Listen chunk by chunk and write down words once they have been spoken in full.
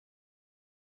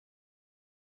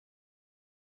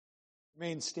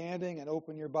Remain standing and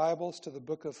open your Bibles to the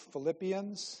book of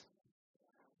Philippians.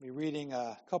 We'll be reading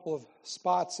a couple of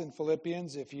spots in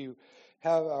Philippians. If you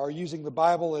are using the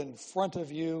Bible in front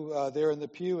of you there in the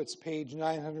pew, it's page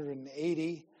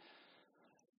 980.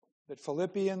 But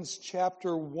Philippians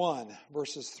chapter 1,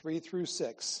 verses 3 through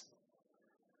 6.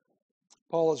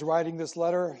 Paul is writing this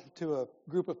letter to a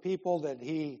group of people that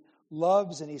he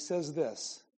loves, and he says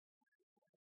this: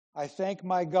 I thank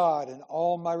my God in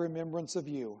all my remembrance of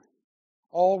you,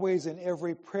 always in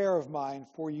every prayer of mine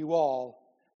for you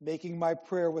all, making my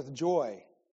prayer with joy,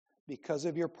 because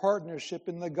of your partnership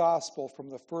in the gospel from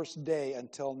the first day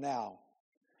until now.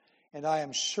 And I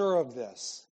am sure of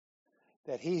this,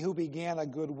 that he who began a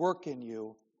good work in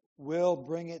you will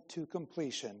bring it to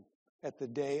completion at the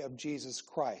day of Jesus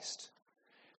Christ.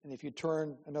 And if you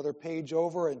turn another page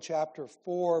over in chapter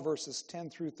 4, verses 10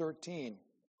 through 13,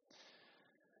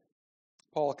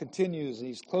 Paul continues, and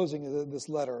he's closing this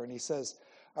letter, and he says,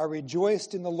 I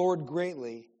rejoiced in the Lord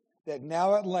greatly that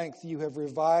now at length you have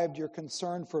revived your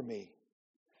concern for me.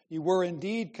 You were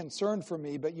indeed concerned for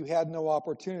me, but you had no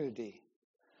opportunity.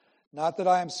 Not that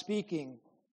I am speaking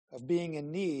of being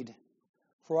in need,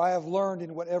 for I have learned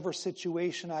in whatever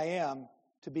situation I am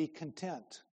to be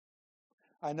content.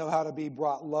 I know how to be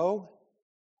brought low,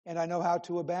 and I know how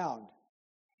to abound.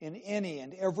 In any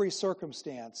and every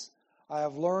circumstance, I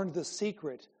have learned the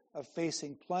secret of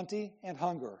facing plenty and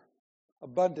hunger,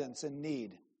 abundance and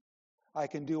need. I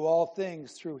can do all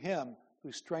things through him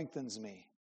who strengthens me.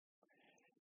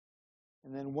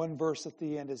 And then one verse at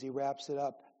the end as he wraps it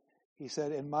up, he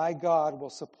said, and my God will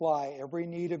supply every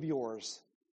need of yours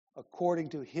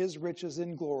according to his riches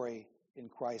in glory in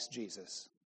Christ Jesus.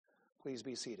 Please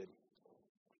be seated,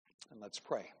 and let's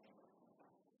pray.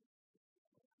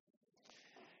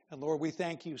 And Lord, we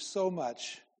thank you so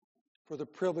much for the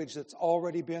privilege that's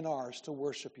already been ours to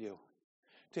worship you,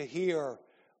 to hear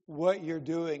what you're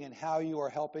doing and how you are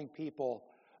helping people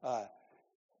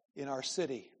in our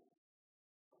city.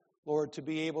 Lord, to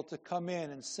be able to come in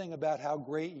and sing about how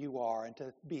great you are and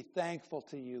to be thankful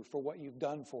to you for what you've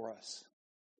done for us.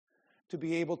 To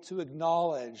be able to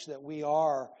acknowledge that we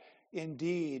are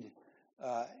indeed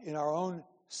in our own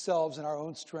selves and our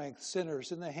own strength,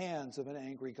 sinners in the hands of an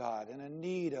angry God and in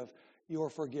need of your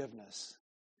forgiveness.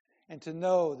 And to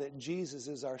know that Jesus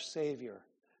is our Savior,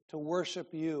 to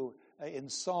worship you in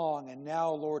song, and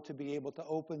now, Lord, to be able to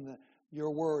open your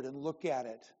word and look at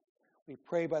it. We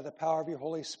pray by the power of your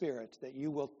Holy Spirit that you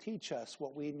will teach us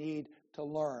what we need to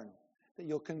learn, that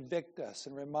you'll convict us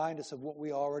and remind us of what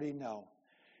we already know.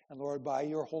 And Lord, by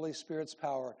your Holy Spirit's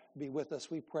power, be with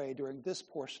us, we pray, during this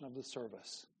portion of the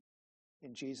service.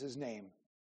 In Jesus' name,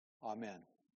 amen.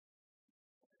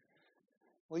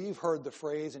 Well, you've heard the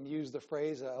phrase and used the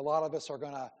phrase. A lot of us are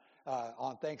going to,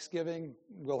 on Thanksgiving,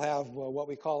 we'll have what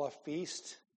we call a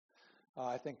feast.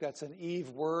 I think that's an Eve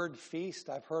word, feast.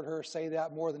 I've heard her say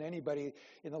that more than anybody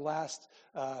in the last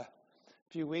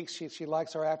few weeks. She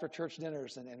likes our after-church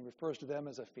dinners and refers to them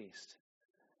as a feast.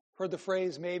 Heard the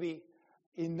phrase maybe,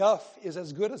 enough is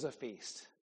as good as a feast.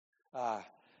 That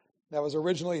was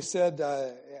originally said,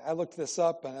 I looked this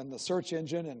up on the search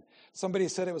engine, and somebody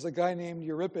said it was a guy named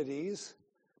Euripides.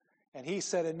 And he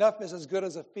said, enough is as good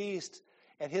as a feast.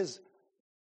 And his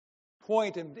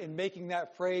point in making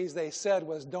that phrase, they said,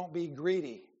 was don't be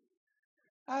greedy.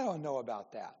 I don't know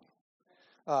about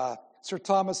that. Sir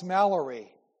Thomas Malory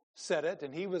said it,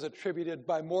 and he was attributed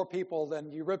by more people than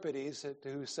Euripides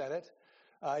who said it.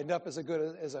 Enough is as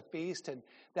good as a feast. And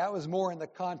that was more in the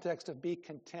context of be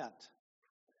content.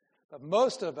 But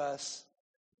most of us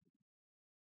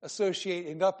associate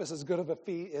enough is as good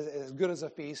as a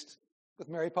feast with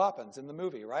Mary Poppins in the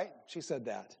movie, right? She said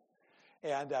that.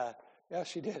 And yeah,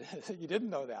 she did. You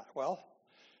didn't know that. Well,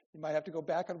 you might have to go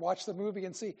back and watch the movie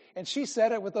and see. And she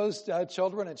said it with those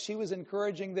children, and she was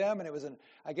encouraging them, and it was,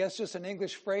 I guess, just an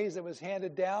English phrase that was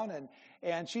handed down,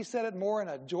 and she said it more in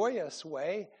a joyous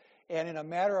way and in a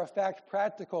matter-of-fact,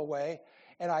 practical way.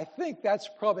 And I think that's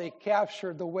probably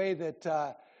captured the way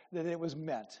that it was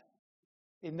meant.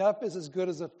 Enough is as good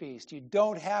as a feast. You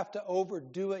don't have to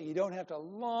overdo it. You don't have to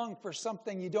long for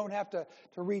something. You don't have to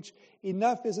reach.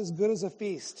 Enough is as good as a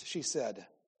feast, she said.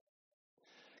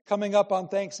 Coming up on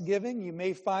Thanksgiving, you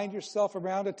may find yourself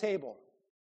around a table.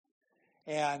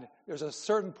 And there's a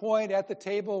certain point at the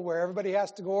table where everybody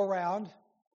has to go around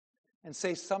and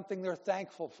say something they're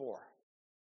thankful for.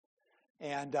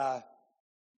 And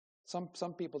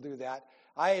some people do that.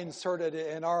 I inserted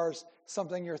in ours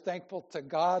something you're thankful to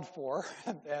God for,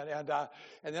 and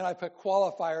then I put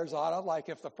qualifiers on it, like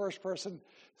if the first person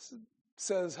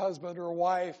says husband or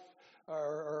wife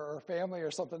or family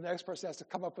or something. The next person has to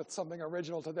come up with something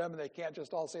original to them, and they can't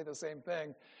just all say the same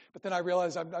thing. But then I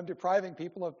realize I'm depriving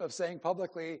people of saying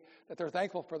publicly that they're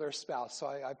thankful for their spouse, so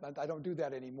I don't do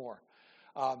that anymore.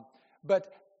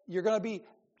 But you're going to be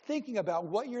thinking about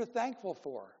what you're thankful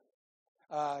for.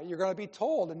 You're going to be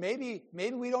told, and maybe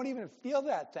we don't even feel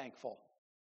that thankful.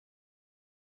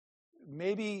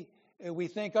 Maybe we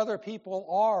think other people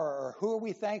are, or who are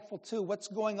we thankful to? What's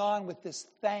going on with this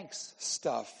thanks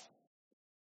stuff?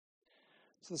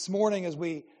 So this morning, as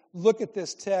we look at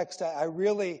this text, I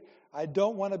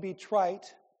don't want to be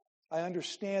trite. I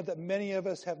understand that many of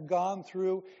us have gone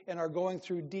through and are going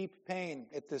through deep pain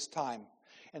at this time.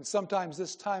 And sometimes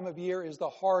this time of year is the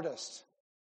hardest.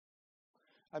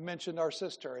 I mentioned our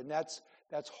sister, and that's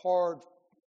hard.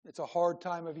 It's a hard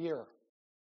time of year.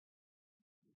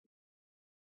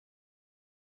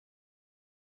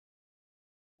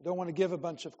 I don't want to give a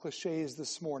bunch of cliches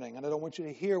this morning, and I don't want you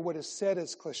to hear what is said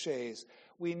as cliches.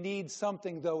 We need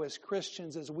something, though, as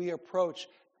Christians, as we approach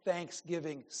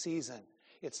Thanksgiving season.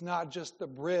 It's not just the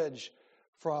bridge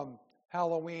from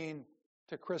Halloween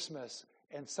to Christmas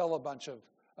and sell a bunch of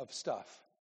stuff.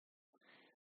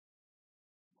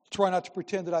 Try not to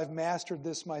pretend that I've mastered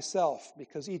this myself,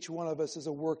 because each one of us is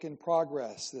a work in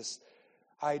progress, this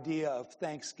idea of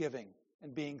thanksgiving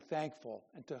and being thankful,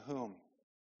 and to whom.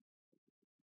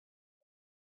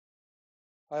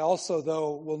 I also,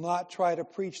 though, will not try to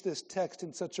preach this text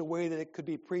in such a way that it could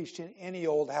be preached in any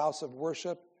old house of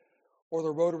worship or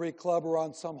the Rotary Club or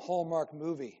on some Hallmark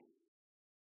movie.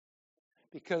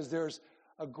 Because there's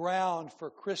a ground for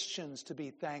Christians to be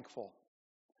thankful.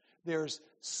 There's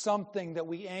something that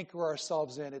we anchor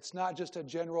ourselves in. It's not just a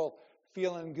general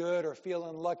feeling good or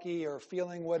feeling lucky or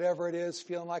feeling whatever it is,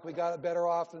 feeling like we got it better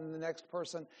off than the next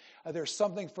person. There's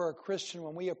something for a Christian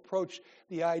when we approach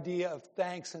the idea of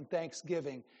thanks and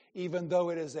thanksgiving, even though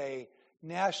it is a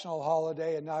national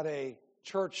holiday and not a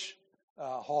church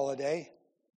holiday.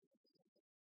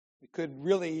 We could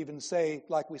really even say,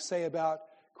 like we say about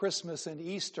Christmas and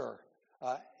Easter,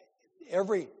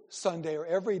 every Sunday or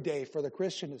every day for the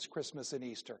Christian is Christmas and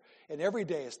Easter, and every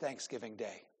day is Thanksgiving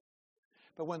Day.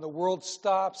 But when the world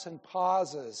stops and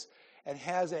pauses and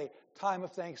has a time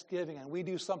of thanksgiving, and we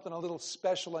do something a little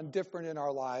special and different in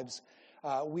our lives,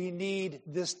 we need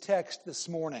this text this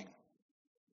morning.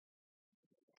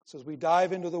 So as we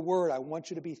dive into the Word, I want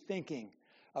you to be thinking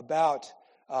about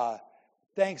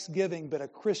Thanksgiving, but a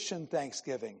Christian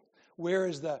Thanksgiving. Where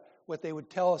is what they would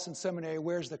tell us in seminary,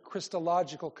 where's the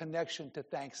Christological connection to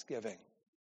Thanksgiving?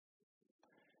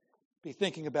 Be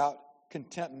thinking about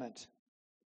contentment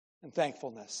and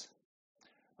thankfulness.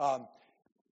 The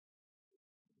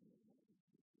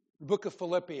book of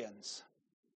Philippians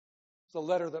is a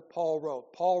letter that Paul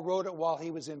wrote. Paul wrote it while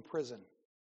he was in prison.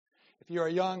 If you're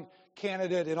a young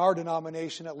candidate in our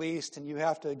denomination at least, and you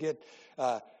have to get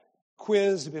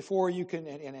quizzed before you can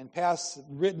and pass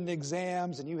written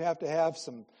exams, and you have to have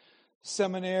some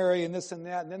seminary and this and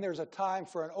that, and then there's a time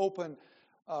for an open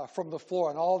from the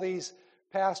floor, and all these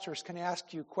pastors can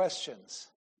ask you questions.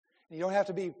 And you don't have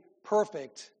to be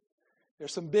perfect.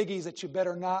 There's some biggies that you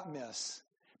better not miss.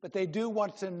 But they do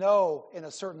want to know in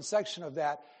a certain section of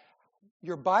that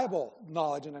your Bible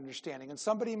knowledge and understanding. And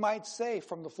somebody might say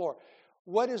from the floor,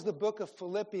 what is the book of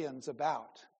Philippians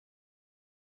about?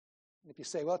 And if you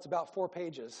say, well, it's about 4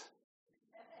 pages,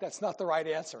 that's not the right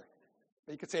answer.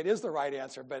 You could say it is the right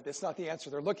answer, but it's not the answer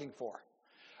they're looking for.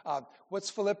 What's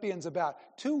Philippians about?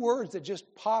 2 words that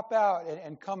just pop out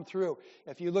and come through.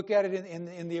 If you look at it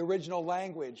in the original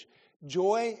language,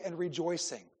 joy and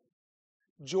rejoicing.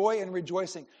 Joy and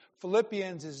rejoicing.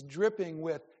 Philippians is dripping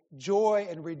with joy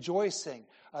and rejoicing.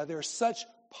 There's such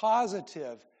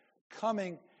positive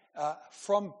coming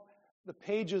from the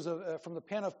pages from the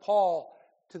pen of Paul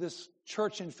to this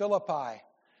church in Philippi.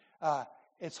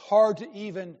 It's hard to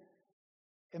even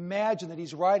imagine that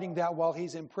he's writing that while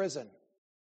he's in prison.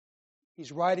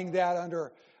 He's writing that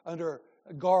under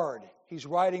guard. He's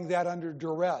writing that under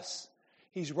duress.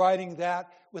 He's writing that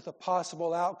with a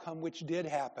possible outcome, which did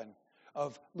happen,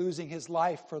 of losing his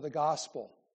life for the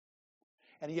gospel.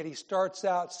 And yet he starts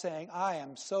out saying, I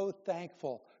am so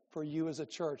thankful for you as a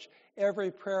church.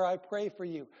 Every prayer I pray for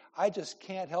you, I just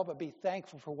can't help but be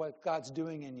thankful for what God's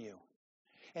doing in you.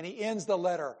 And he ends the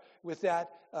letter with that,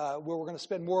 where we're going to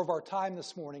spend more of our time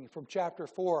this morning, from chapter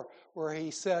 4, where he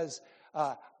says,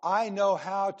 I know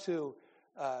how to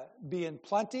be in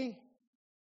plenty.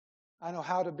 I know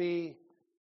how to be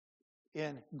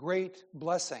in great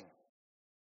blessing.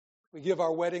 We give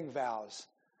our wedding vows.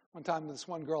 One time, this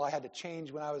one girl I had to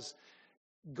change when I was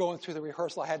going through the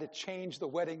rehearsal. I had to change the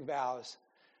wedding vows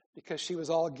because she was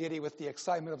all giddy with the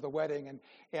excitement of the wedding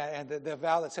and the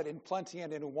vow that said in plenty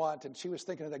and in want, and she was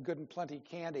thinking of the good and plenty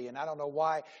candy, and I don't know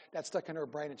why that stuck in her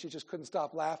brain, and she just couldn't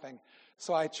stop laughing.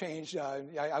 So I changed.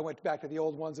 I went back to the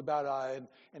old ones about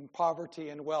in poverty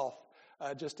and wealth,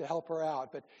 just to help her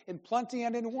out. But in plenty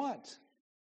and in want.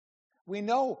 We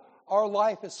know our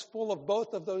life is full of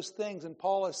both of those things, and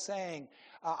Paul is saying,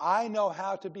 I know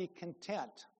how to be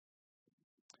content.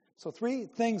 So 3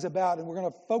 things about, and we're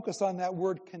going to focus on that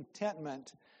word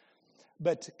contentment,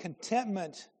 but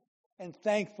contentment and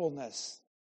thankfulness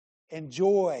and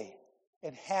joy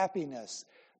and happiness,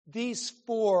 these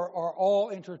 4 are all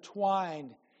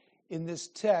intertwined in this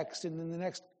text, and in the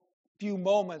next few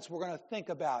moments we're going to think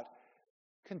about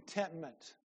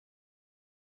contentment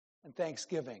and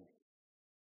thanksgiving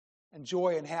and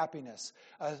joy and happiness.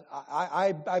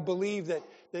 I believe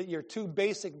that your 2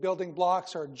 basic building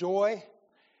blocks are joy,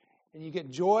 and you get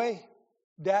joy,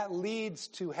 that leads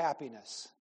to happiness.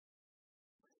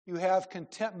 You have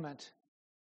contentment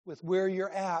with where you're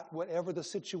at, whatever the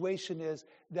situation is,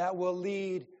 that will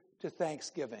lead to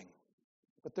thanksgiving.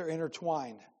 But they're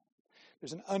intertwined.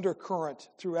 There's an undercurrent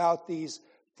throughout these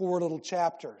 4 little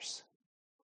chapters.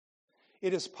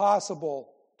 It is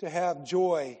possible to have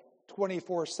joy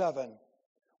 24/7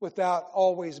 without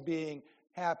always being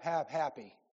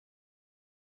happy.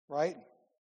 Right?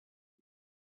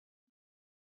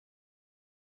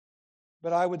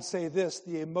 But I would say this,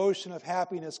 the emotion of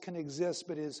happiness can exist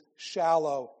but is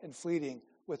shallow and fleeting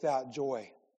without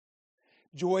joy.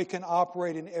 Joy can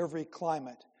operate in every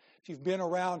climate. If you've been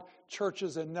around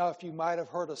churches enough, you might have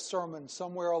heard a sermon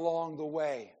somewhere along the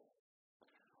way.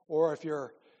 Or if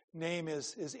your name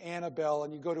is Annabelle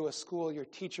and you go to a school, your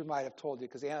teacher might have told you,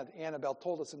 because Annabelle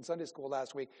told us in Sunday school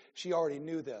last week, she already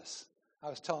knew this. I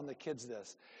was telling the kids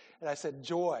this. And I said,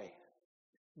 joy,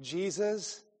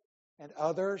 Jesus and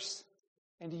others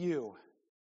and you.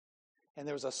 And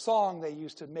there was a song they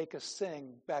used to make us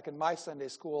sing back in my Sunday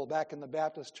school, back in the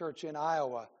Baptist church in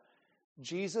Iowa.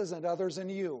 Jesus and others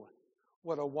and you.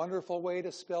 What a wonderful way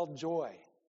to spell joy.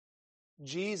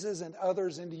 Jesus and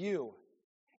others and you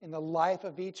in the life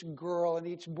of each girl and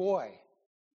each boy.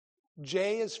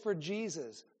 J is for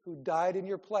Jesus, who died in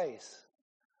your place.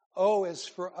 O is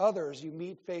for others you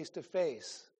meet face to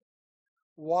face.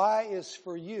 Y is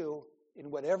for you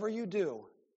in whatever you do.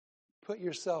 Put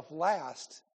yourself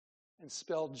last and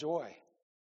spell joy.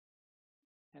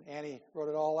 And Annie wrote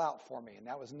it all out for me, and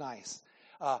that was nice.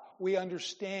 We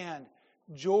understand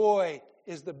joy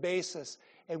is the basis,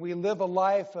 and we live a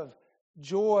life of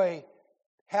joy.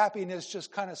 Happiness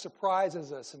just kind of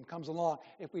surprises us and comes along.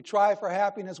 If we try for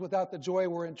happiness without the joy,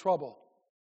 we're in trouble.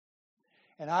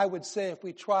 And I would say if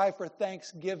we try for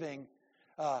Thanksgiving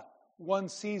 1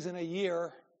 season a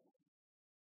year,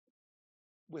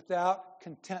 without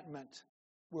contentment,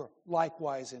 we're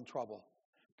likewise in trouble.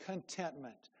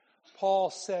 Contentment. Paul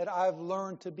said, I've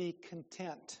learned to be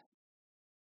content.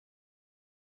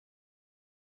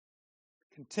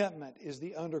 Contentment is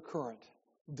the undercurrent,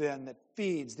 then, that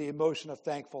feeds the emotion of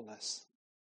thankfulness.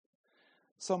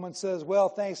 Someone says, well,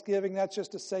 Thanksgiving, that's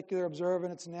just a secular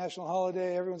observance. It's a national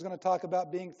holiday. Everyone's going to talk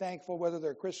about being thankful, whether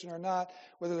they're Christian or not,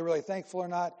 whether they're really thankful or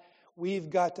not. We've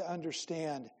got to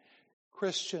understand,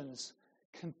 Christians,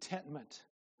 contentment.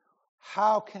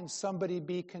 How can somebody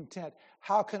be content?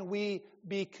 How can we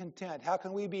be content? How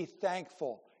can we be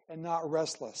thankful and not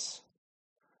restless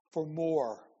for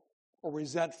more or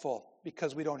resentful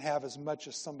because we don't have as much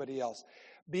as somebody else?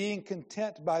 Being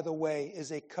content, by the way,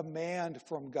 is a command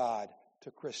from God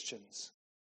to Christians.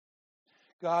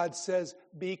 God says,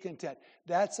 be content.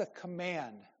 That's a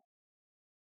command.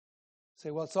 Say,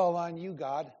 well, it's all on you,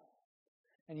 God.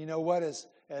 And you know what?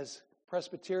 As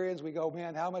Presbyterians, we go,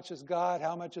 man, how much is God?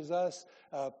 How much is us?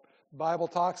 Bible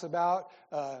talks about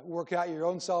work out your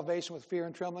own salvation with fear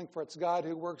and trembling, for it's God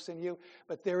who works in you.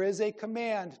 But there is a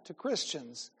command to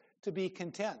Christians to be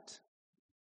content.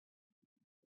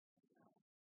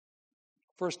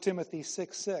 1 Timothy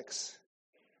 6:6.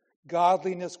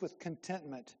 Godliness with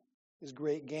contentment is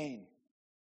great gain.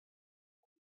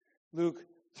 Luke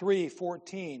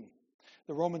 3:14.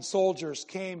 The Roman soldiers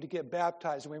came to get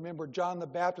baptized. And remember, John the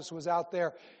Baptist was out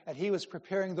there, and he was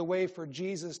preparing the way for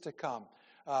Jesus to come.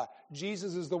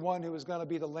 Jesus is the one who was going to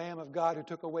be the Lamb of God who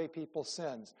took away people's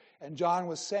sins. And John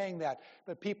was saying that.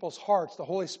 But people's hearts, the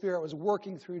Holy Spirit was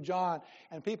working through John,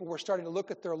 and people were starting to look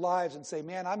at their lives and say,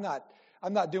 man, I'm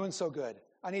not doing so good.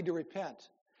 I need to repent.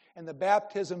 And the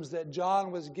baptisms that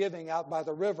John was giving out by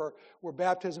the river were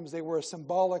baptisms, they were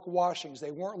symbolic washings.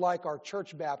 They weren't like our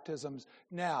church baptisms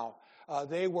now.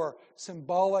 They were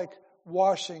symbolic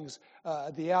washings,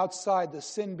 the outside, the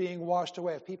sin being washed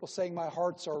away, of people saying, my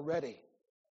hearts are ready.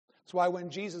 That's why when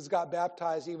Jesus got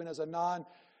baptized, even as a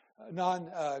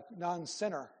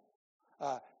non-sinner,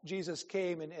 Jesus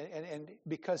came and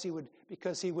because he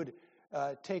would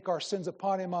take our sins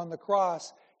upon him on the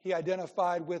cross, he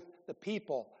identified with the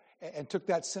people and took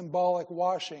that symbolic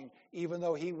washing, even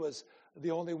though he was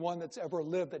the only one that's ever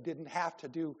lived that didn't have to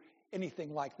do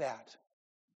anything like that.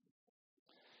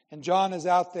 And John is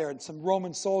out there, and some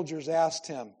Roman soldiers asked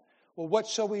him, well, what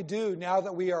shall we do now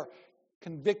that we are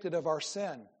convicted of our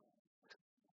sin?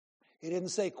 He didn't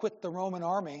say quit the Roman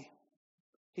army.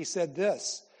 He said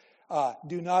this,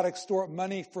 do not extort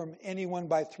money from anyone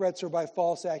by threats or by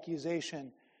false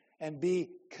accusation, and be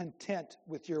content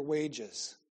with your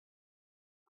wages.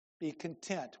 Be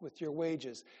content with your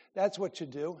wages. That's what you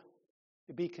do.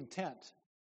 You be content.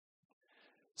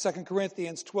 2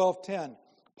 Corinthians 12:10,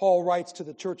 Paul writes to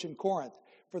the church in Corinth,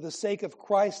 for the sake of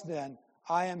Christ, then,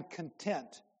 I am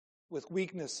content with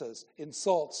weaknesses,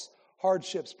 insults,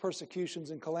 hardships, persecutions,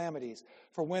 and calamities.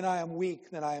 For when I am weak,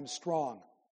 then I am strong.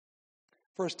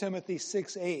 1 Timothy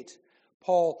 6:8,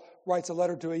 Paul writes a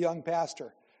letter to a young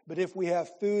pastor. But if we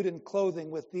have food and clothing,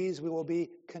 with these we will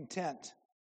be content.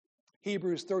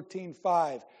 Hebrews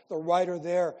 13:5, the writer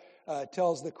there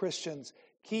tells the Christians,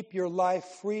 keep your life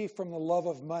free from the love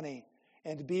of money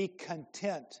and be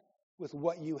content with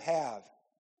what you have.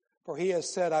 For he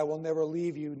has said, I will never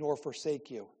leave you nor forsake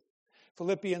you.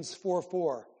 Philippians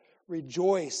 4:4,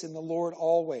 rejoice in the Lord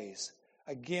always.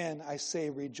 Again, I say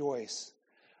rejoice.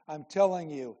 I'm telling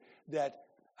you that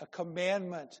a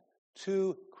commandment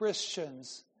to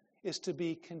Christians is to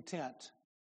be content.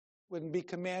 Wouldn't be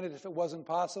commanded if it wasn't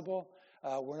possible.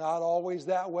 We're not always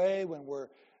that way. When we're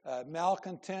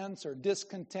malcontents or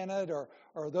discontented or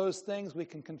those things, we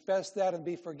can confess that and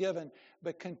be forgiven.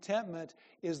 But contentment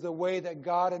is the way that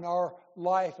God in our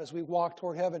life, as we walk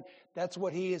toward heaven, that's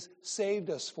what he has saved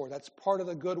us for. That's part of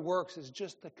the good works, is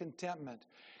just the contentment.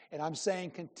 And I'm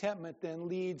saying contentment then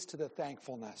leads to the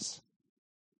thankfulness.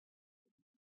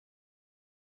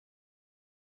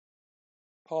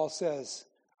 Paul says,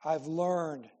 I've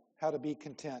learned how to be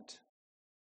content.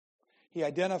 He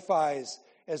identifies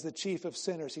as the chief of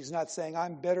sinners. He's not saying,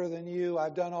 I'm better than you,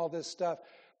 I've done all this stuff.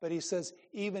 But he says,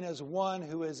 even as one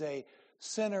who is a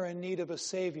sinner in need of a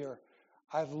Savior,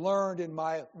 I've learned in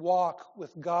my walk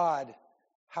with God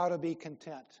how to be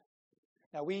content.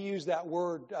 Now, we use that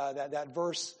word, that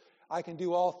verse, I can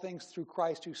do all things through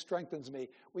Christ who strengthens me.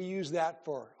 We use that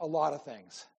for a lot of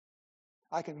things.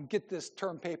 I can get this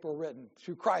term paper written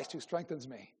through Christ who strengthens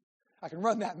me. I can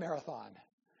run that marathon.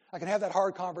 I can have that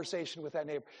hard conversation with that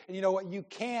neighbor. And you know what? You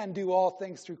can do all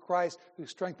things through Christ who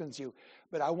strengthens you.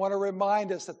 But I want to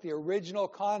remind us that the original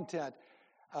content,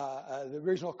 the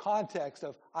original context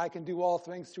of I can do all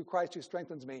things through Christ who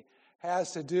strengthens me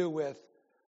has to do with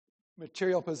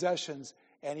material possessions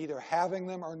and either having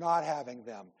them or not having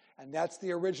them. And that's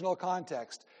the original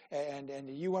context. And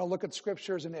you want to look at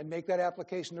scriptures and make that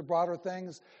application to broader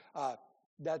things,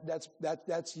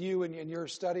 that's you and your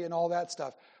study and all that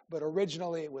stuff. But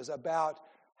originally it was about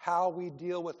how we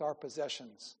deal with our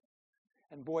possessions.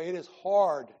 And boy, it is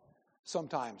hard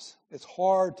sometimes. It's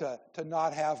hard to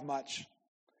not have much.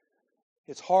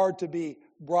 It's hard to be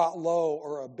brought low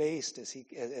or abased, as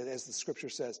the scripture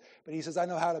says. But he says, I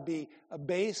know how to be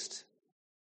abased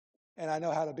and I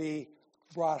know how to be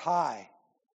brought high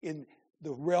in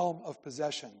the realm of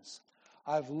possessions.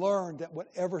 I've learned that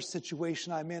whatever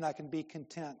situation I'm in, I can be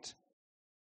content.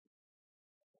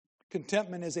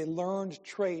 Contentment is a learned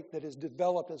trait that is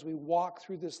developed as we walk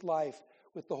through this life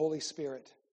with the Holy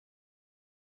Spirit.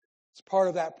 It's part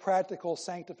of that practical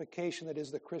sanctification that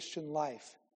is the Christian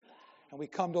life. And we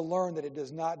come to learn that it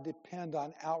does not depend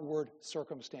on outward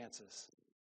circumstances.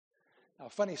 Now, a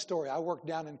funny story. I worked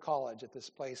down in college at this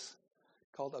place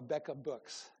called Abeka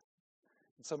Books.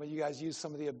 And some of you guys use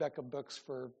some of the Abeka books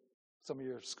for some of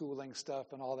your schooling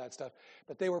stuff and all that stuff.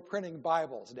 But they were printing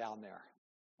Bibles down there,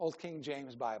 Old King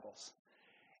James Bibles.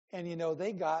 And you know,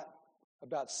 they got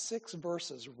about 6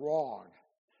 verses wrong,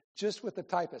 just with the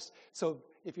typist. So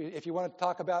if you want to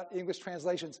talk about English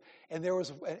translations, and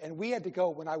we had to go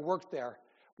when I worked there.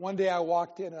 One day I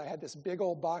walked in and I had this big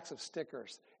old box of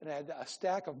stickers and I had a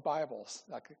stack of Bibles.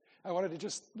 I wanted to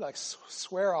just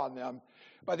swear on them.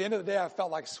 By the end of the day, I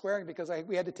felt like swearing because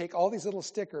we had to take all these little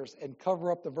stickers and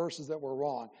cover up the verses that were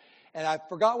wrong. And I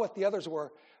forgot what the others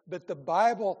were, but the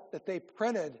Bible that they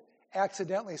printed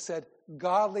accidentally said,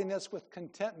 godliness with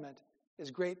contentment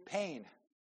is great pain.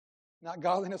 Not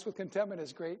godliness with contentment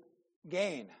is great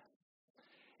gain.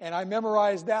 And I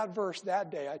memorized that verse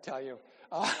that day, I tell you,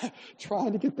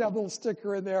 trying to get that little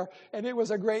sticker in there. And it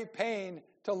was a great pain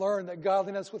to learn that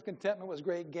godliness with contentment was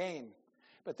great gain.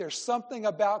 But there's something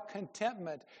about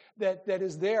contentment that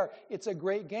is there. It's a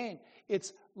great gain.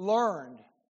 It's learned.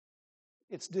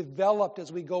 It's developed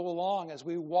as we go along, as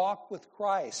we walk with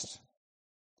Christ.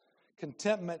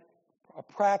 Contentment, a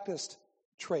practiced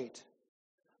trait.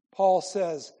 Paul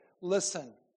says,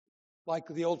 listen, like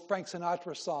the old Frank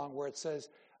Sinatra song where it says,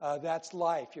 that's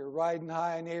life. You're riding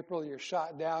high in April, you're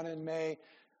shot down in May.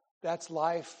 That's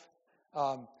life.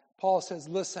 Paul says,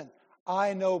 listen,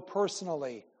 I know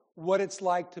personally what it's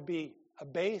like to be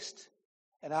abased,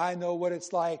 and I know what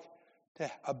it's like to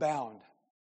abound.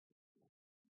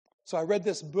 So I read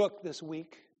this book this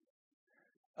week.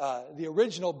 The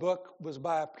original book was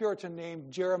by a Puritan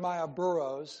named Jeremiah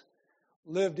Burroughs,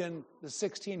 lived in the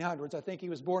 1600s. I think he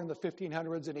was born in the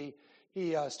 1500s, and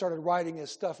he started writing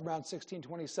his stuff around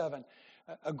 1627.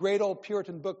 A great old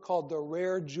Puritan book called The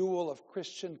Rare Jewel of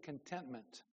Christian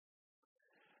Contentment.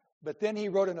 But then he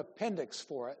wrote an appendix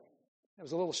for it. It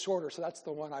was a little shorter, so that's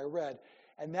the one I read.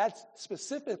 And that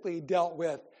specifically dealt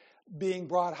with being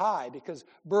brought high, because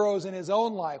Burroughs in his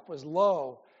own life was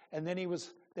low, and then he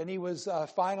was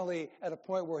finally at a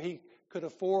point where he could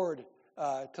afford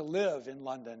to live in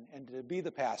London and to be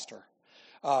the pastor.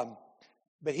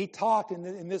 But he talked in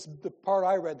the part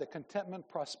I read, the contentment,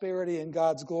 prosperity, and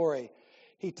God's glory.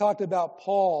 He talked about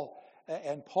Paul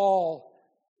and Paul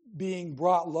being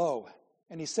brought low.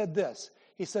 And he said this.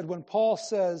 He said, when Paul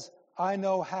says, I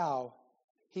know how,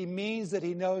 he means that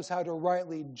he knows how to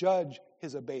rightly judge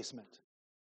his abasement.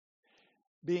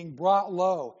 Being brought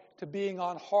low, to being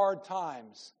on hard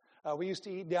times. We used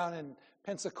to eat down in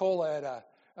Pensacola at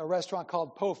a restaurant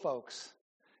called Po Folks.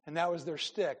 And that was their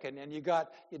stick. And you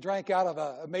drank out of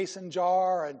a mason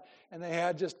jar, and they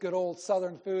had just good old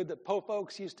Southern food that Po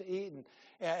Folks used to eat.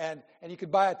 And you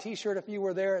could buy a T-shirt if you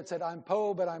were there. It said, I'm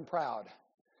Po, but I'm proud.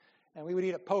 And we would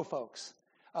eat at Po Folks.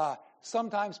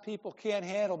 Sometimes people can't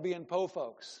handle being Po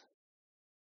Folks.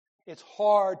 It's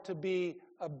hard to be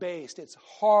abased. It's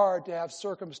hard to have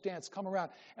circumstance come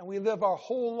around. And we live our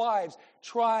whole lives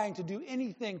trying to do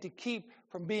anything to keep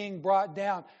from being brought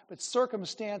down. But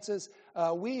circumstances,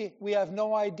 we have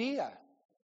no idea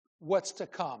what's to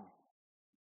come.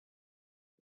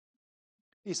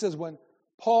 He says, when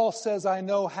Paul says, I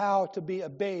know how to be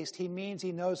abased, he means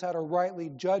he knows how to rightly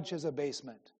judge his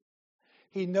abasement.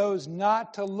 He knows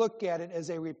not to look at it as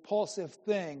a repulsive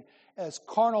thing, as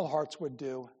carnal hearts would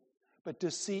do, but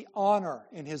to see honor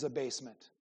in his abasement.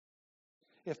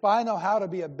 If I know how to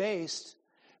be abased,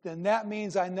 then that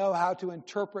means I know how to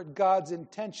interpret God's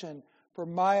intention for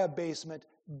my abasement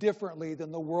differently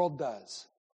than the world does.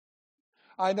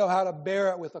 I know how to bear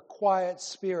it with a quiet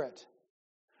spirit.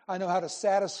 I know how to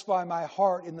satisfy my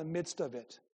heart in the midst of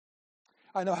it.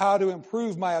 I know how to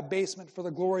improve my abasement for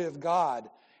the glory of God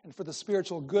and for the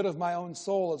spiritual good of my own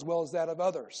soul as well as that of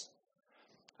others.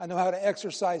 I know how to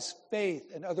exercise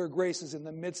faith and other graces in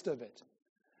the midst of it.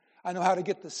 I know how to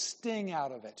get the sting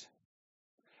out of it.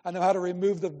 I know how to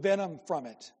remove the venom from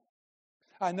it.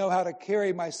 I know how to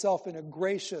carry myself in a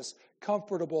gracious,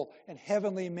 comfortable, and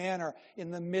heavenly manner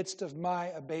in the midst of my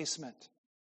abasement.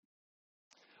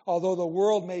 Although the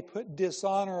world may put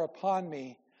dishonor upon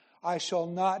me, I shall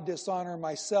not dishonor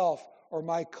myself or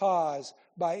my cause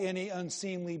by any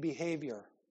unseemly behavior.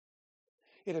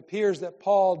 It appears that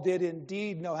Paul did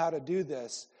indeed know how to do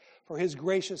this, for his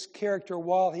gracious character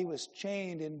while he was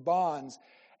chained in bonds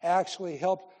actually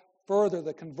helped further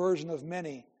the conversion of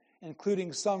many,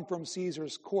 including some from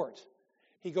Caesar's court.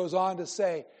 He goes on to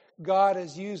say, God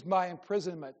has used my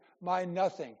imprisonment, my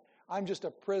nothing. I'm just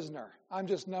a prisoner. I'm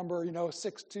just number,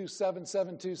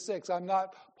 627726. I'm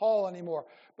not Paul anymore.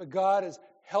 But God has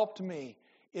helped me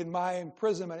in my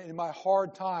imprisonment, in my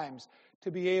hard times,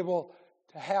 to be able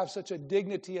to have such a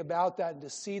dignity about that and to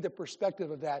see the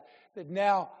perspective of that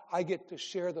now I get to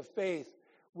share the faith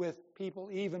with people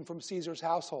even from Caesar's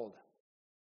household.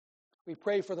 We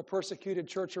pray for the persecuted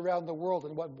church around the world,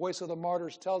 and what Voice of the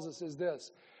Martyrs tells us is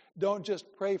this: don't just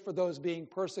pray for those being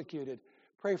persecuted,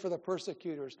 pray for the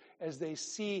persecutors as they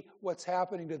see what's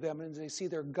happening to them and as they see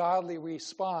their godly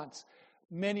response.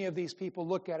 Many of these people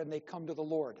look at it and they come to the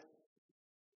Lord.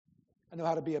 I know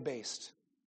how to be abased.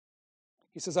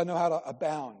 He says, I know how to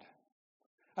abound.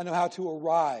 I know how to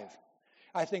arrive.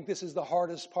 I think this is the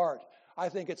hardest part. I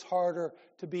think it's harder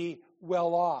to be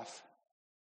well off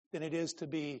than it is to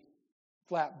be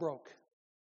flat broke.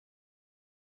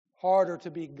 Harder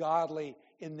to be godly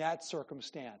in that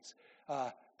circumstance.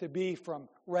 To be from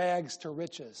rags to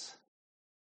riches.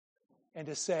 And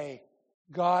to say,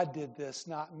 God did this,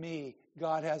 not me.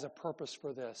 God has a purpose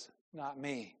for this, not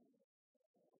me.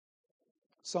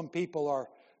 Some people are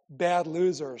bad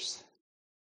losers.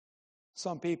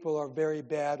 Some people are very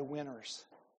bad winners.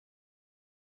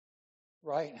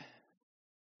 right?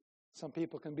 Some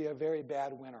people can be a very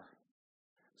bad winner.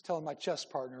 I was telling my chess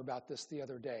partner about this the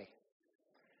other day.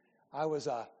 I was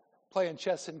playing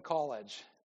chess in college,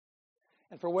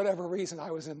 and for whatever reason,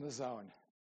 I was in the zone.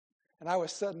 And I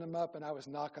was setting them up, and I was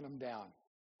knocking them down.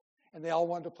 And they all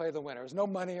wanted to play the winner. There was no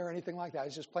money or anything like that. I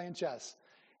was just playing chess.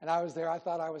 And I was there. I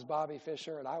thought I was Bobby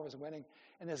Fischer, and I was winning.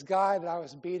 And this guy that I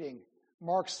was beating,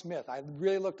 Mark Smith, I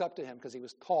really looked up to him because he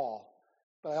was tall,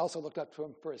 but I also looked up to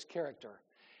him for his character.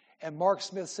 And Mark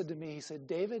Smith said to me, he said,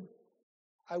 David,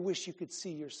 I wish you could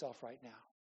see yourself right now.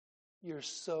 You're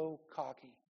so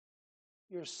cocky.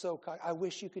 You're so cocky. I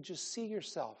wish you could just see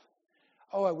yourself.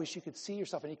 Oh, I wish you could see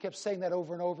yourself. And he kept saying that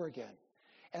over and over again.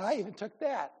 And I even took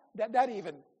that. That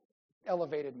even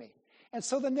elevated me. And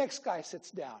so the next guy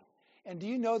sits down. And do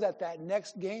you know that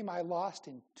next game I lost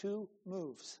in 2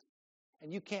 moves?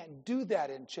 And you can't do that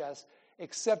in chess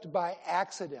except by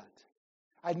accident.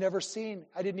 I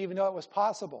didn't even know it was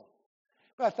possible.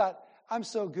 But I thought, I'm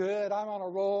so good, I'm on a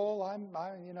roll, I'm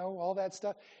all that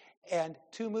stuff. And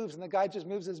 2 moves, and the guy just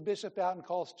moves his bishop out and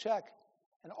calls check.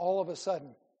 And all of a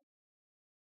sudden,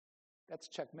 that's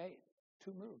checkmate.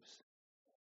 2 moves.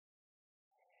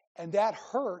 And that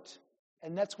hurt,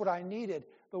 and that's what I needed.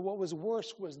 But what was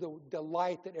worse was the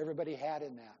delight that everybody had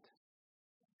in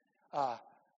that.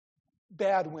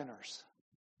 Bad winners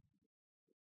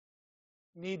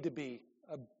need to be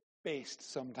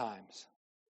abased sometimes.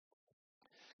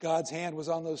 God's hand was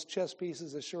on those chess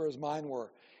pieces as sure as mine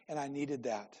were, and I needed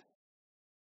that.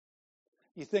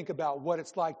 You think about what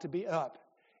it's like to be up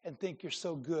and think you're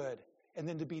so good, and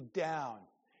then to be down,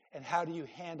 and how do you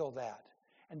handle that?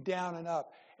 And down and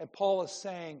up. And Paul is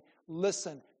saying,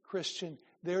 listen, Christian,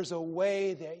 there's a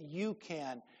way that you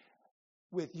can,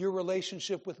 with your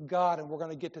relationship with God, and we're going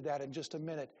to get to that in just a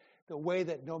minute, the way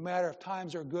that no matter if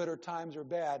times are good or times are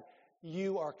bad,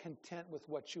 you are content with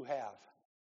what you have.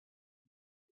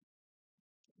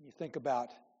 You think about,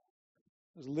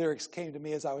 those lyrics came to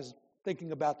me as I was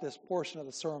thinking about this portion of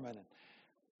the sermon. And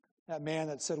that man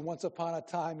that said, once upon a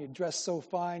time you dressed so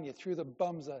fine, you threw the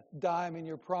bums a dime in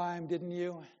your prime, didn't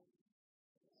you?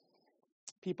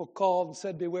 People called and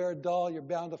said, beware, doll, you're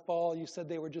bound to fall. You said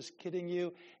they were just kidding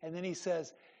you. And then he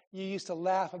says, you used to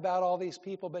laugh about all these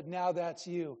people, but now that's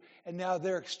you. And now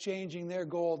they're exchanging their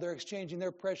gold, they're exchanging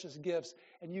their precious gifts,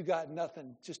 and you got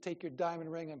nothing. Just take your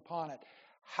diamond ring and pawn it.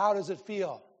 How does it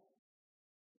feel?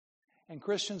 And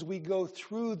Christians, we go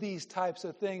through these types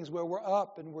of things where we're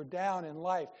up and we're down in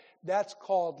life. That's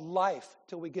called life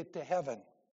till we get to heaven.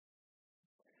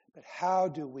 But how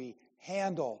do we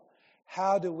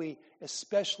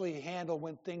especially handle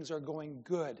when things are going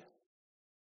good?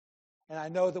 And I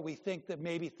know that we think that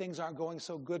maybe things aren't going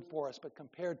so good for us, but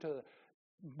compared to,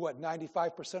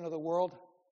 95% of the world?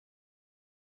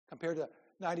 Compared to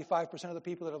 95% of the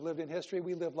people that have lived in history,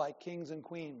 we live like kings and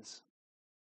queens.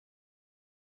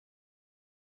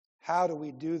 How do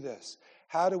we do this?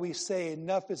 How do we say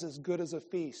enough is as good as a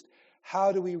feast?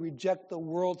 How do we reject the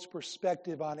world's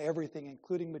perspective on everything,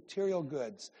 including material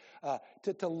goods?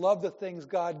 To love the things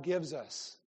God gives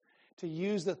us, to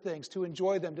use the things, to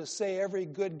enjoy them, to say every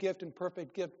good gift and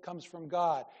perfect gift comes from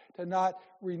God, to not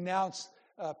renounce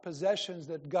possessions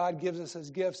that God gives us as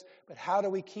gifts. But how do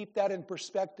we keep that in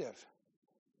perspective?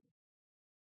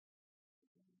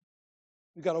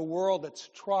 We've got a world that's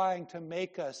trying to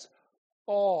make us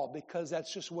fall because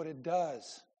that's just what it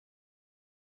does.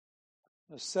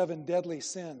 The 7 deadly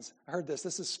sins. I heard this.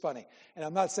 This is funny. And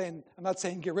I'm not saying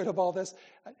get rid of all this.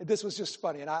 This was just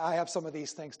funny. And I have some of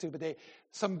these things too. But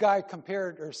some guy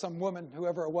compared, or some woman,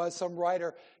 whoever it was, some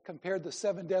writer compared the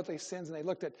 7 deadly sins, and they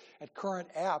looked at current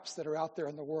apps that are out there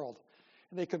in the world.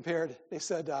 And they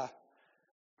said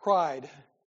pride.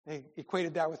 They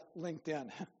equated that with LinkedIn.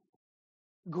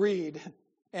 Greed,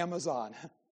 Amazon.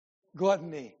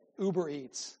 Gluttony, Uber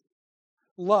Eats.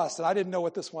 Lust, and I didn't know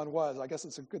what this one was. I guess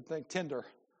it's a good thing. Tinder.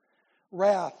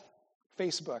 Wrath,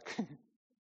 Facebook.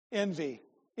 Envy,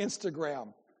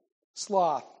 Instagram.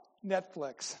 Sloth,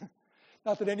 Netflix.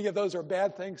 Not that any of those are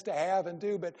bad things to have and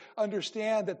do, but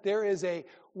understand that there is a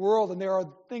world and there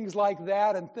are things like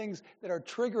that and things that are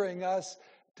triggering us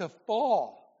to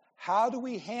fall. How do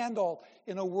we handle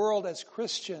in a world as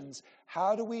Christians?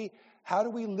 How do we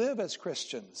live as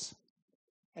Christians?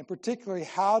 And particularly,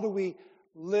 how do we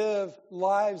live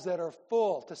lives that are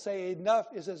full? To say enough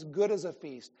is as good as a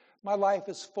feast. My life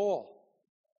is full.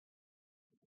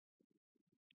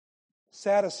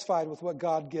 Satisfied with what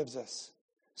God gives us.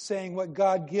 Saying what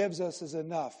God gives us is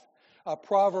enough.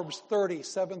 Proverbs 30,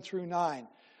 7 through 9.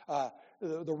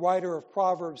 The writer of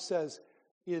Proverbs says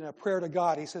in a prayer to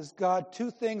God, he says, God,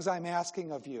 2 things I'm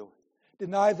asking of you.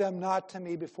 Deny them not to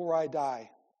me before I die.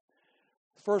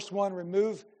 The first one,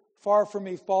 remove far from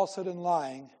me falsehood and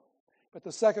lying. But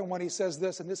the second one, he says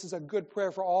this, and this is a good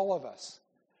prayer for all of us.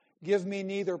 Give me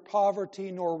neither poverty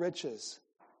nor riches.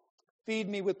 Feed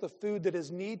me with the food that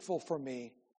is needful for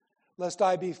me, lest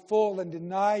I be full and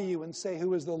deny you and say,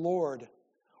 who is the Lord?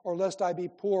 Or lest I be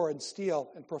poor and steal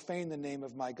and profane the name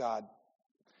of my God.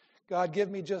 God,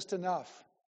 give me just enough.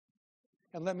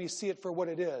 And let me see it for what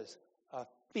it is, a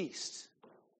feast.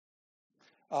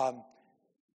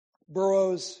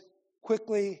 Burroughs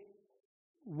quickly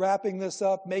wrapping this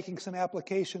up, making some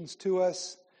applications to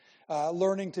us,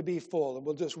 learning to be full. And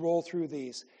we'll just roll through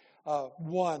these.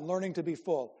 One, learning to be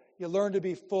full. You learn to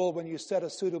be full when you set a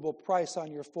suitable price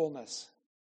on your fullness.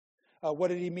 What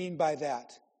did he mean by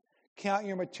that? Count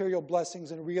your material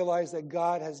blessings and realize that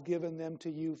God has given them to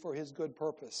you for his good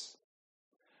purpose.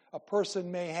 A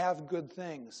person may have good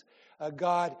things.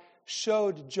 God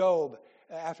showed Job,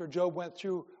 after Job went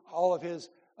through all of his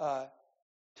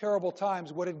terrible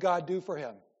times, what did God do for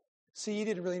him? See, he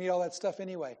didn't really need all that stuff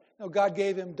anyway. No, God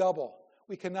gave him double.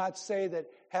 We cannot say that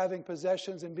having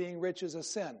possessions and being rich is a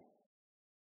sin.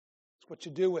 It's what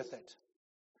you do with it.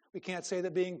 We can't say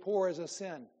that being poor is a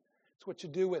sin. It's what you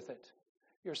do with it.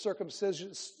 Your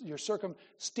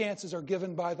circumstances are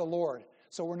given by the Lord.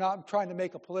 So we're not trying to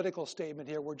make a political statement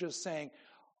here. We're just saying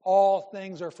all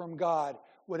things are from God.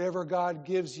 Whatever God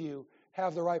gives you,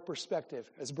 have the right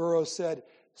perspective. As Burroughs said,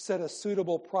 set a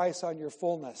suitable price on your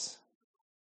fullness.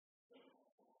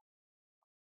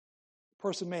 A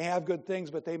person may have good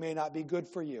things, but they may not be good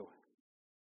for you.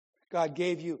 God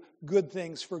gave you good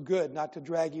things for good, not to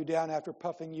drag you down after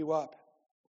puffing you up.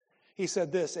 He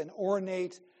said this, an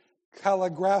ornate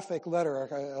calligraphic letter,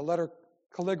 a letter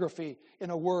calligraphy in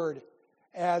a word,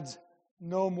 adds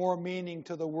no more meaning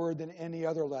to the word than any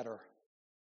other letter.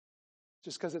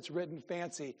 Just because it's written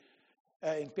fancy,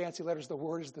 in fancy letters, the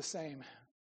word is the same.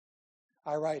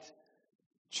 I write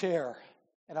chair,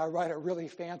 and I write it really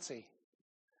fancy.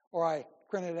 Or I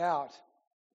print it out,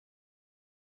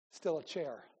 still a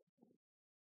chair.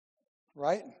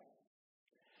 Right?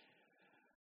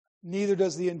 Neither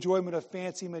does the enjoyment of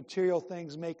fancy material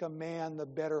things make a man the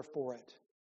better for it.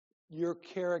 Your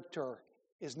character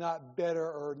is not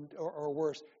better or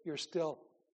worse. You're still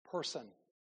person.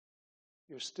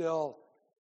 You're still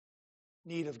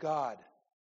need of God.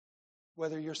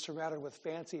 Whether you're surrounded with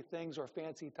fancy things or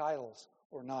fancy titles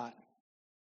or not.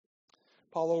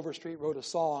 Paul Overstreet wrote a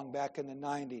song back in the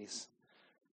 90s,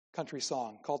 country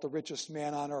song, called The Richest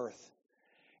Man on Earth.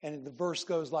 And the verse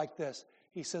goes like this.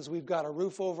 He says, we've got a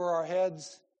roof over our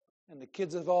heads, and the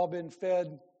kids have all been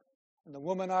fed, and the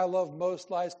woman I love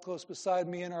most lies close beside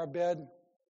me in our bed.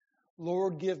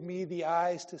 Lord, give me the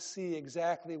eyes to see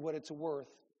exactly what it's worth.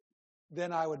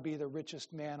 Then I would be the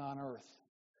richest man on earth.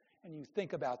 And you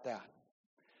think about that.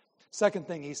 Second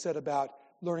thing he said about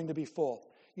learning to be full.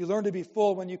 You learn to be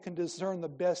full when you can discern the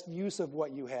best use of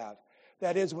what you have.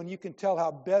 That is, when you can tell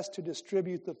how best to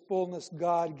distribute the fullness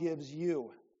God gives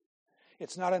you.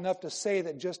 It's not enough to say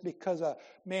that just because a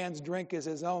man's drink is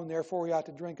his own, therefore he ought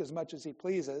to drink as much as he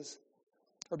pleases.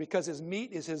 Or because his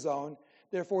meat is his own,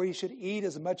 therefore he should eat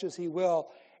as much as he will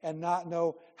and not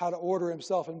know how to order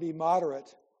himself and be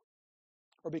moderate.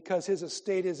 Or because his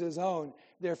estate is his own,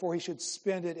 therefore he should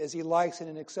spend it as he likes in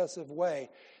an excessive way.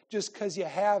 Just because you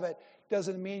have it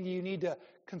doesn't mean you need to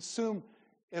consume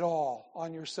it all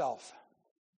on yourself.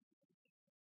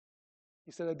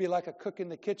 He said it'd be like a cook in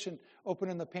the kitchen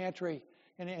opening the pantry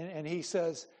and he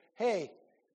says, hey,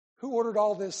 who ordered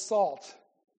all this salt?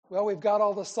 Well, we've got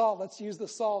all the salt. Let's use the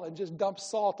salt and just dump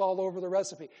salt all over the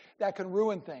recipe. That can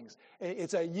ruin things.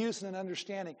 It's a use and an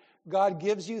understanding. God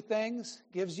gives you things,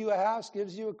 gives you a house,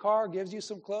 gives you a car, gives you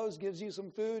some clothes, gives you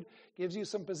some food, gives you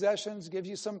some possessions, gives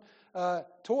you some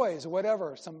toys or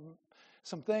whatever,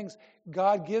 some things.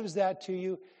 God gives that to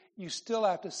you. You still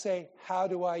have to say, how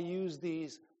do I use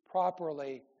these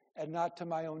properly and not to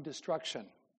my own destruction?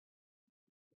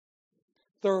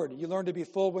 Third, you learn to be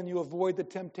full when you avoid the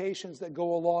temptations that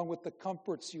go along with the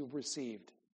comforts you've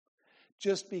received.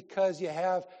 Just because you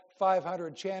have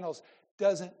 500 channels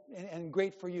doesn't, and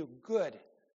great for you, good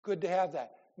to have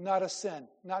that. Not a sin,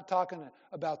 not talking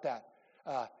about that.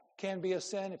 Can be a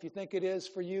sin. If you think it is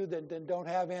for you, then don't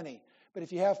have any. But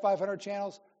if you have 500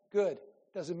 channels, good.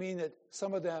 Doesn't mean that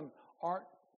some of them aren't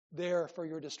there for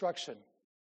your destruction.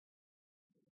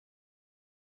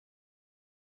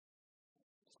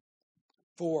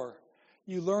 Four,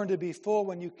 you learn to be full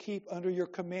when you keep under your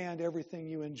command everything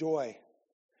you enjoy,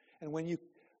 and when you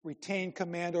retain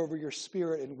command over your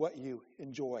spirit and what you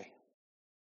enjoy.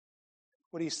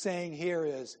 What he's saying here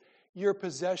is your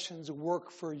possessions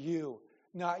work for you,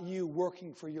 not you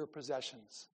working for your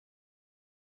possessions.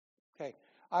 Okay,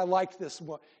 I liked this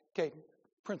one. Okay,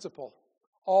 principle.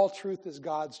 All truth is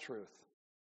God's truth.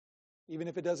 Even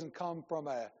if it doesn't come from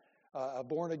a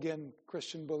born-again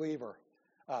Christian believer.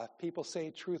 People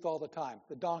say truth all the time.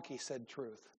 The donkey said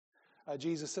truth.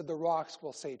 Jesus said the rocks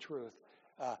will say truth.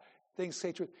 Things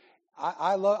say truth.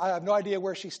 I have no idea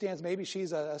where she stands. Maybe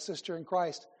she's a sister in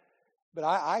Christ. But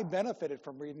I benefited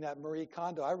from reading that Marie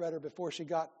Kondo. I read her before she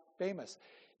got famous.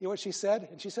 You know what she said?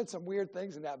 And she said some weird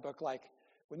things in that book, like,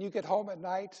 when you get home at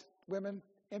night, women,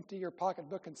 empty your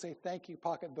pocketbook and say, thank you,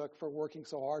 pocketbook, for working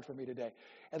so hard for me today.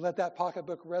 And let that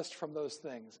pocketbook rest from those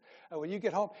things. When you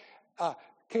get home,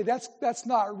 okay, that's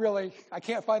not really, I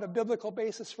can't find a biblical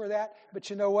basis for that. But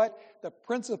you know what? The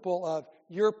principle of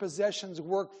your possessions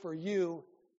work for you,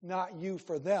 not you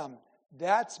for them,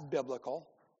 that's biblical.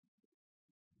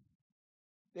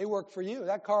 They work for you.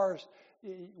 That car's,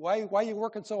 why are you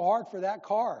working so hard for that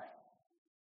car?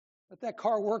 Let that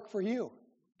car work for you.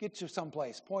 Get you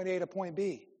someplace, point A to point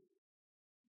B.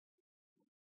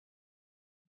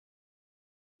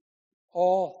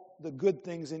 All the good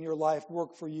things in your life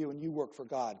work for you, and you work for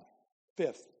God.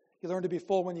 Fifth, you learn to be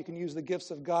full when you can use the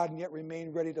gifts of God and yet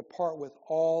remain ready to part with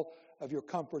all of your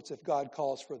comforts if God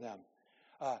calls for them.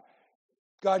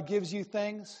 God gives you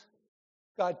things.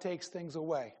 God takes things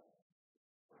away.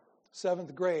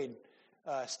 7th grade.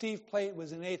 Steve Plate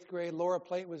was in 8th grade. Laura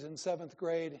Plate was in 7th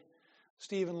grade.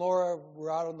 Steve and Laura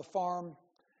were out on the farm.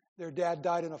 Their dad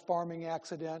died in a farming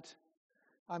accident.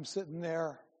 I'm sitting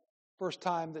there. First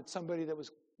time that somebody that was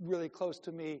really close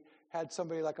to me had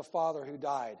somebody like a father who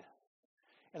died.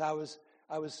 And I was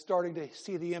starting to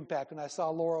see the impact, and I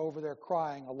saw Laura over there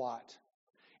crying a lot.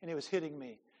 And it was hitting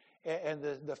me. And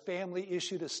the family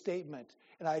issued a statement.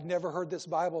 And I had never heard this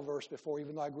Bible verse before,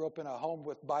 even though I grew up in a home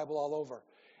with Bible all over.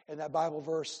 And that Bible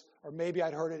verse, or maybe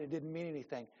I'd heard it, it didn't mean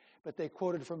anything. But they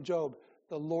quoted from Job,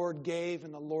 the Lord gave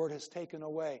and the Lord has taken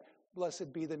away.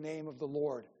 Blessed be the name of the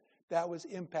Lord. That was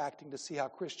impacting to see how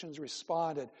Christians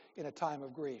responded in a time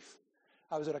of grief.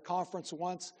 I was at a conference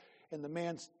once, and the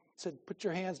man said, put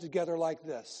your hands together like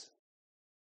this.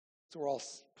 So we're all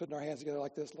putting our hands together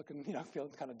like this, looking, feeling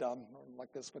kind of dumb,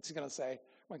 like this. What's he going to say?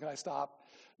 When can I stop?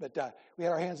 But we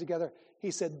had our hands together.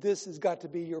 He said, this has got to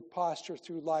be your posture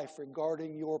through life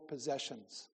regarding your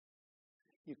possessions.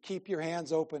 You keep your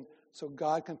hands open so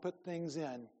God can put things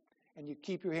in, and you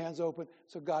keep your hands open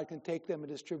so God can take them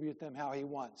and distribute them how he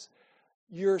wants.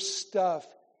 Your stuff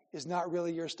is not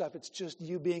really your stuff. It's just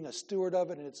you being a steward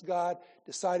of it, and it's God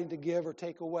deciding to give or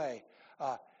take away.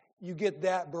 You get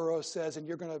that, Burroughs says, and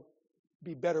you're going to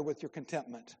be better with your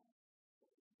contentment.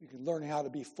 You can learn how to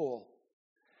be full.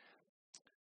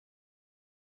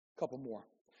 A couple more.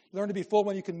 Learn to be full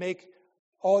when you can make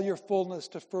all your fullness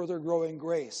to further grow in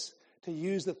grace, to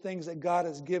use the things that God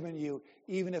has given you,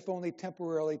 even if only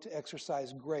temporarily, to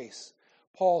exercise grace.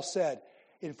 Paul said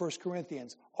in 1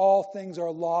 Corinthians, all things are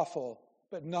lawful,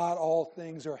 but not all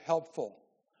things are helpful.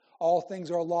 All things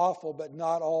are lawful, but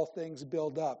not all things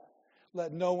build up.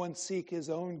 Let no one seek his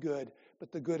own good,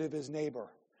 but the good of his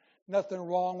neighbor. Nothing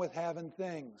wrong with having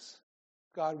things.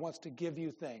 God wants to give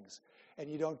you things, and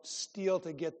you don't steal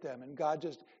to get them, and God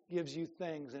just gives you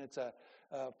things, and it's a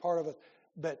part of it.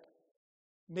 But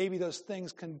maybe those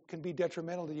things can be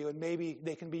detrimental to you, and maybe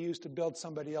they can be used to build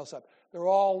somebody else up. They're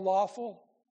all lawful.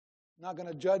 I'm not going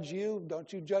to judge you.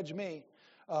 Don't you judge me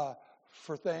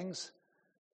for things.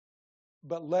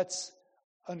 But let's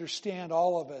understand,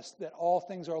 all of us, that all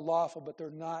things are lawful, but they're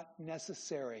not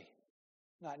necessary.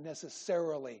 Not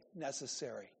necessarily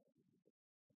necessary.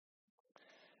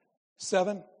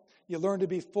 7, you learn to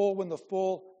be full when the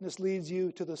fullness leads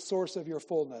you to the source of your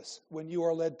fullness, when you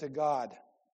are led to God.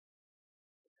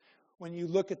 When you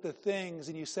look at the things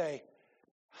and you say,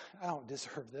 I don't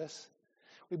deserve this.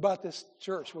 We bought this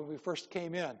church when we first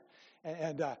came in,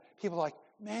 and people are like,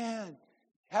 man,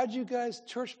 how'd you guys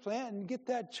church plant and get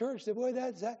that church? Boy,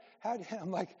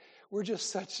 I'm like, we're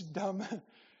just such dumb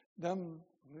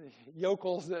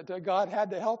yokels that God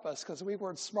had to help us because we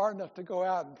weren't smart enough to go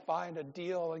out and find a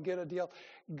deal and get a deal.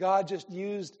 God just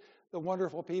used the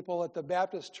wonderful people at the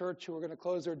Baptist church who were going to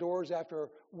close their doors after a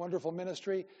wonderful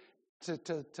ministry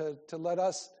to let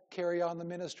us carry on the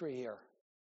ministry here.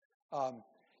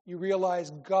 You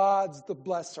realize God's the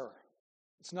blesser.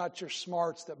 It's not your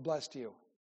smarts that blessed you.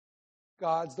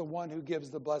 God's the one who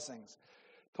gives the blessings.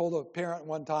 Told a parent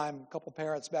one time, a couple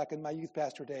parents back in my youth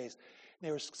pastor days, and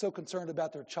they were so concerned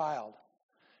about their child.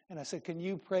 And I said, can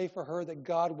you pray for her that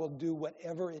God will do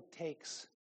whatever it takes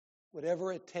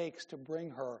to bring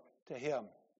her to him?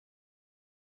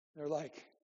 They're like,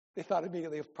 they thought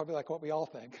immediately, probably like what we all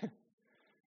think.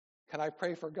 Can I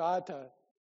pray for God to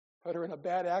put her in a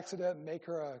bad accident and make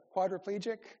her a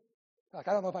quadriplegic? Like,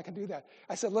 I don't know if I can do that.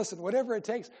 I said, listen, whatever it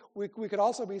takes. We could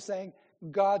also be saying,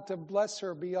 God, to bless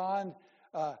her beyond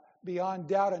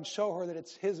doubt and show her that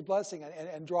it's his blessing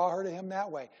and draw her to him that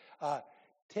way.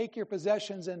 Take your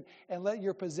possessions and let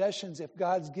your possessions, if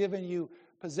God's given you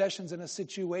possessions in a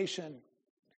situation,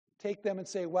 take them and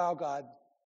say, wow, God,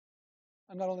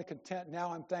 I'm not only content,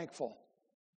 now I'm thankful.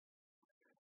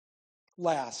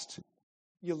 Last,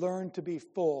 you learn to be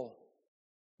full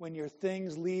when your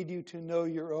things lead you to know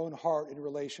your own heart in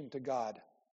relation to God.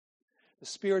 The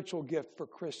spiritual gift for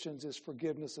Christians is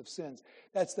forgiveness of sins.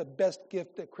 That's the best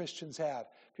gift that Christians have.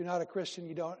 If you're not a Christian,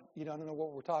 you don't know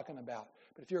what we're talking about.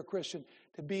 But if you're a Christian,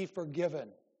 to be forgiven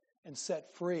and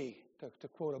set free, to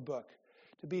quote a book,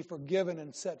 to be forgiven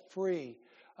and set free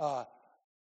of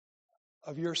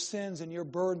your sins and your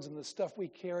burdens and the stuff we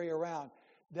carry around,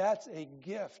 that's a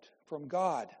gift from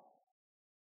God.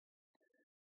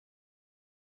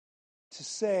 To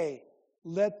say,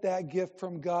 let that gift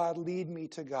from God lead me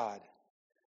to God.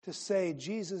 To say,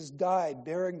 Jesus died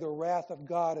bearing the wrath of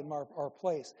God in our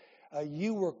place.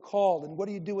 You were called, and what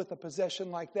do you do with a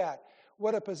possession like that?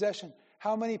 What a possession.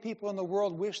 How many people in the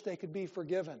world wish they could be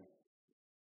forgiven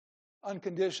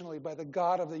unconditionally by the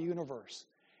God of the universe?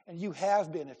 And you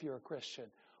have been if you're a Christian.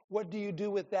 What do you do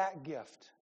with that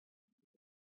gift?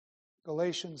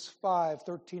 Galatians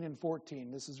 5:13 and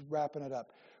 14. This is wrapping it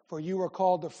up. For you are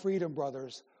called to freedom,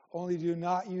 brothers, only do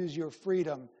not use your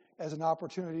freedom as an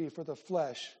opportunity for the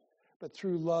flesh, but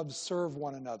through love serve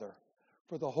one another.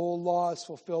 For the whole law is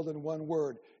fulfilled in one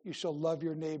word, you shall love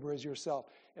your neighbor as yourself.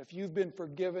 If you've been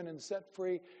forgiven and set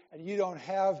free, and you don't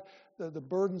have the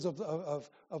burdens of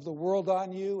the world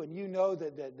on you, and you know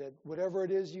that whatever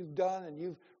it is you've done, and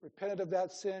you've repented of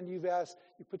that sin, you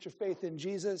put your faith in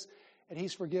Jesus, and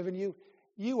he's forgiven you,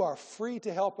 you are free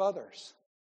to help others.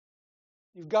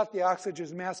 You've got the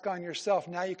oxygen mask on yourself.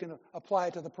 Now you can apply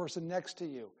it to the person next to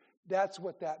you. That's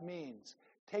what that means.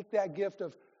 Take that gift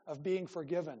of being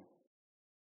forgiven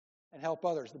and help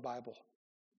others, the Bible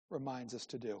reminds us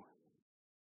to do.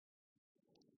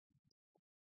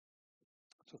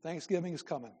 So Thanksgiving is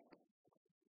coming.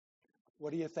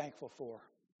 What are you thankful for?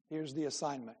 Here's the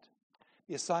assignment.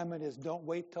 The assignment is don't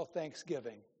wait till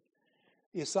Thanksgiving.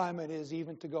 The assignment is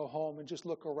even to go home and just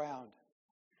look around.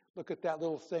 Look at that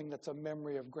little thing that's a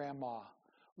memory of Grandma.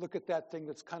 Look at that thing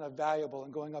that's kind of valuable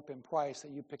and going up in price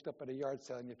that you picked up at a yard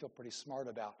sale and you feel pretty smart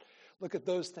about. Look at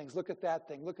those things. Look at that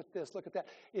thing. Look at this. Look at that.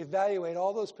 Evaluate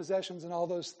all those possessions and all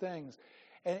those things.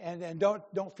 And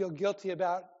don't feel guilty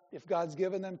about if God's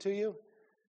given them to you.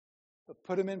 But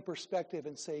put them in perspective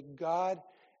and say, God,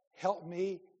 help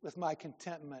me with my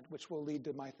contentment, which will lead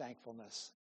to my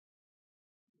thankfulness.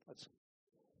 Let's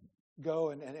go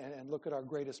and look at our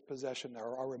greatest possession,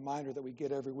 our reminder that we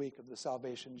get every week of the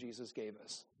salvation Jesus gave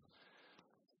us.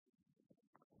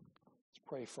 Let's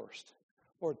pray first.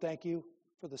 Lord, thank you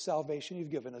for the salvation you've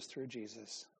given us through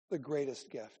Jesus, the greatest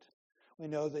gift. We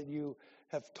know that you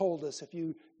have told us if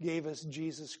you gave us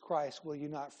Jesus Christ, will you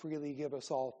not freely give us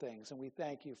all things? And we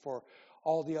thank you for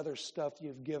all the other stuff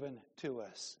you've given to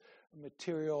us,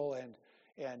 material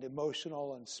and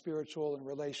emotional and spiritual and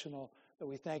relational. But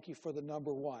we thank you for the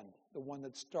number one, the one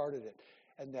that started it.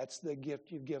 And that's the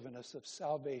gift you've given us of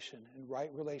salvation and right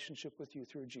relationship with you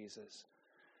through Jesus.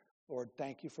 Lord,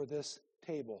 thank you for this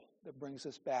table that brings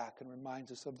us back and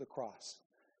reminds us of the cross.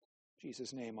 In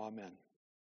Jesus' name, amen.